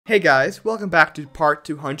Hey guys, welcome back to part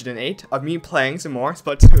 208 of me playing some more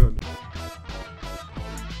Splatoon.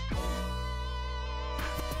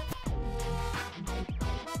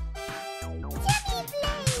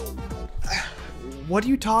 What are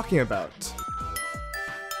you talking about?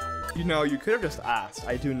 You know, you could have just asked.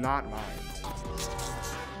 I do not mind.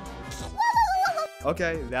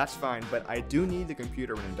 Okay, that's fine, but I do need the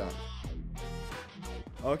computer when I'm done.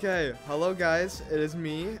 Okay, hello guys, it is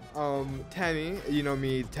me, Tammy, you know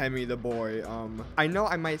me, Tammy the boy. I know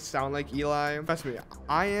I might sound like Eli. Trust me,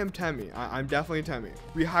 I am Tammy. I'm definitely Tammy.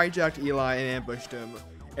 We hijacked Eli and ambushed him.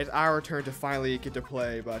 It's our turn to finally get to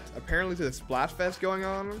play, but apparently there's a Splatfest going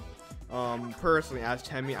on. Personally, as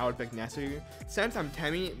Tammy, I would pick Nessie. Since I'm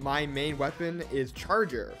Tammy, my main weapon is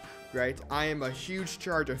Charger, right? I am a huge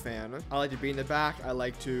Charger fan. I like to be in the back. I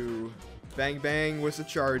like to bang bang with the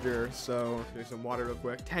Charger. So there's some water real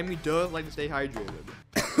quick. Tammy does like to stay hydrated.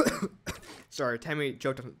 Sorry, Tammy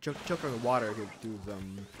choked on the water to do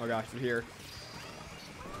some. Oh gosh, we're here.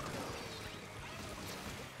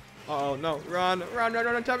 Uh oh, no, run,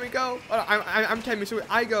 Tammy, go. Oh, I'm Tammy, so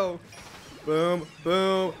I go. Boom,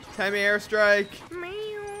 boom, Tammy airstrike.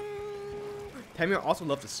 Tammy also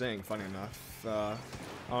loves to sing, funny enough. I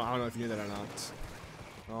don't know if you knew that or not.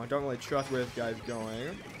 Oh, I don't really trust where this guy's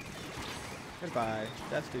going. Goodbye,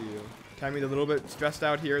 that's to you. Tammy's a little bit stressed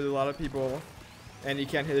out here, there's a lot of people, and he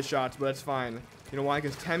can't hit his shots, but it's fine. You know why?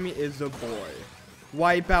 Because Tammy is a boy.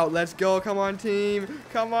 Wipe out, let's go, come on team,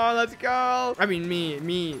 come on, let's go. I mean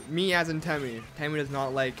me as in Tammy. Tammy does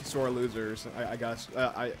not like sore losers, I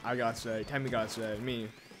gotta say, Tammy gotta say, me.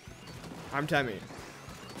 I'm Tammy.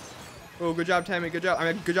 Oh, good job Tammy, good job,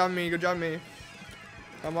 I mean, good job me.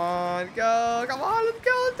 Come on, go, come on, let's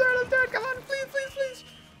go, let's do it, come on, please.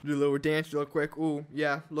 Do a little dance real quick. Ooh,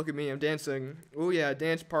 yeah, look at me, I'm dancing. Ooh, yeah,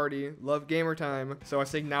 dance party, love gamer time. So I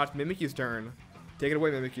think now it's Mimikyu's turn. Take it away,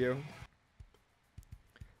 Mimikyu.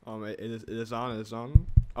 It is on.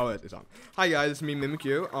 Oh, it's on. Hi guys, it's me,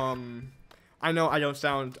 Mimikyu. I know I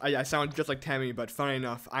sound just like Tammy, but funny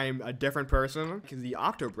enough, I'm a different person. Because the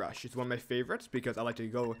Octobrush is one of my favorites because I like to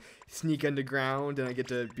go sneak underground and I get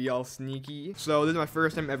to be all sneaky. So this is my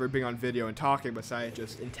first time ever being on video and talking besides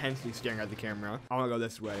just intensely staring at the camera. I want to go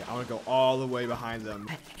this way. I want to go all the way behind them.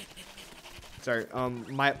 Sorry,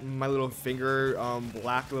 my little finger,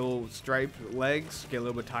 black little striped legs get a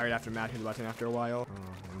little bit tired after mashing the button after a while.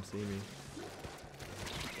 Oh, don't see me.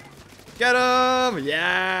 Get him!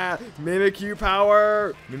 Yeah! Mimikyu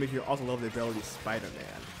power! Mimikyu also love the ability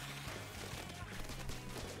Spider-Man.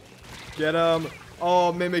 Get him!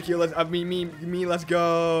 Oh, Mimikyu, let's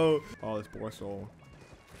go! Oh, this poor soul.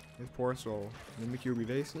 Mimikyu will be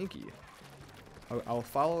very sneaky. I'll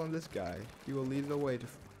follow this guy. He will lead the way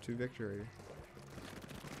to victory.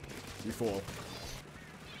 You fool.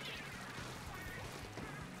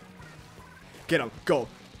 Get him! Go!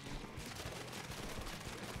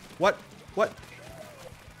 What?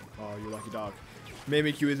 Oh, you lucky dog.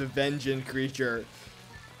 Mimikyu is a vengeance creature.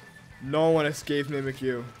 No one escapes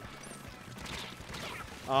Mimikyu.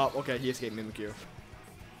 Oh, okay, he escaped Mimikyu.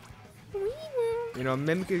 You know,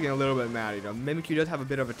 Mimikyu getting a little bit mad. You know, Mimikyu does have a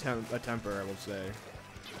bit of a temper, I will say.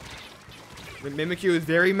 Mimikyu is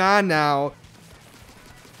very mad now.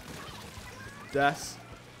 Death.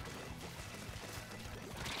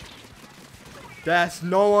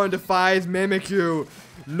 No one defies Mimikyu.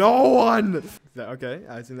 No one! Okay,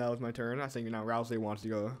 I think that was my turn. I think now Rousey wants to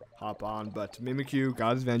go hop on, but Mimikyu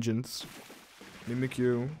got his vengeance.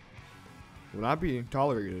 Mimikyu will not be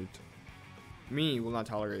tolerated. Me will not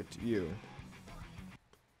tolerate you.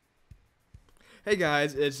 Hey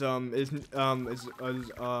guys, it's me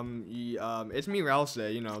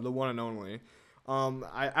Rousey, you know, the one and only.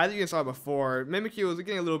 As you saw before, Mimikyu was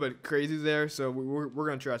getting a little bit crazy there, so we're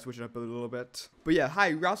gonna try to switch it up a little bit. But yeah,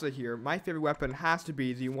 hi, Rousey here. My favorite weapon has to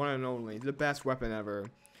be the one and only, the best weapon ever.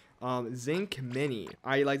 Zinc Mini.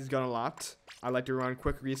 I like this gun a lot. I like to run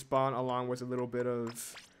quick respawn along with a little bit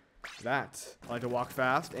of that. I like to walk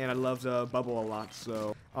fast, and I love to bubble a lot,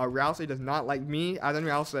 so. Rousey does not like me, as in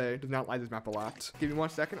Rousey does not like this map a lot. Give me 1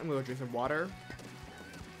 second, I'm gonna drink some water.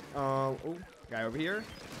 Oh, guy over here.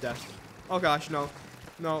 Death. Oh gosh, no.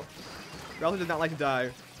 Rousey does not like to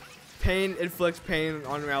die. Pain inflicts pain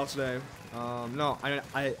on Rousey. No,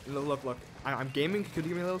 look. I'm gaming. Could you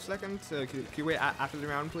give me a little second? Could you wait after the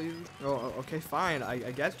round, please? Oh, okay, fine.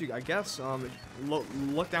 I guess.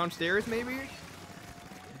 Look downstairs, maybe.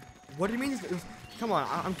 What do you mean? Come on,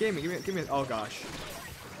 I'm gaming. Give me. Oh gosh.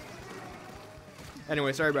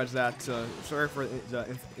 Anyway, sorry about that. Sorry for the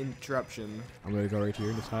interruption. I'm gonna go right here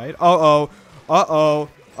and just hide. Uh-oh.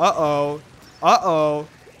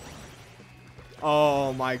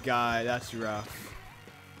 Oh my god, that's rough.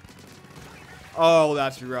 Oh,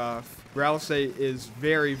 that's rough. Rouse is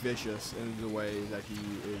very vicious in the way that he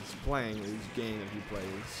is playing his game that he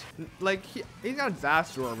plays. Like, he's not that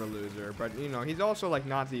sort of a loser, but, you know, he's also, like,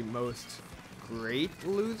 not the most great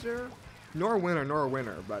loser. Nor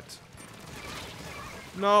winner, but...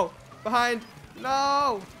 No! Behind!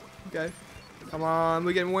 No! Okay. Come on,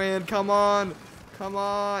 we can win. Come on. Come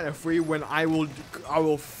on. If we win, I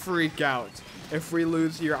will freak out. If we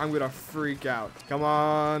lose here, I'm gonna freak out. Come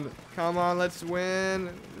on. Come on, let's win.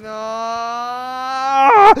 No!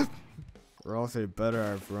 Or else they better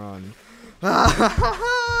have run.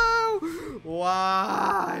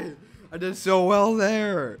 Why? I did so well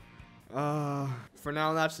there. For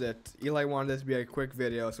now, that's it. Eli wanted this to be a quick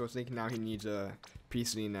video, so I was thinking now he needs a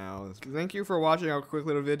PC now. Thank you for watching our quick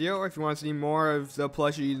little video. If you want to see more of the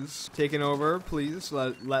plushies taking over, please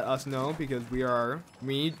let us know, because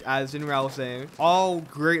me, as in Raul saying, all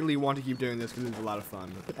greatly want to keep doing this because it's a lot of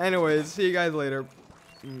fun. Anyways, see you guys later.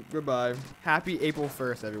 Goodbye. Happy April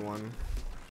 1st, everyone.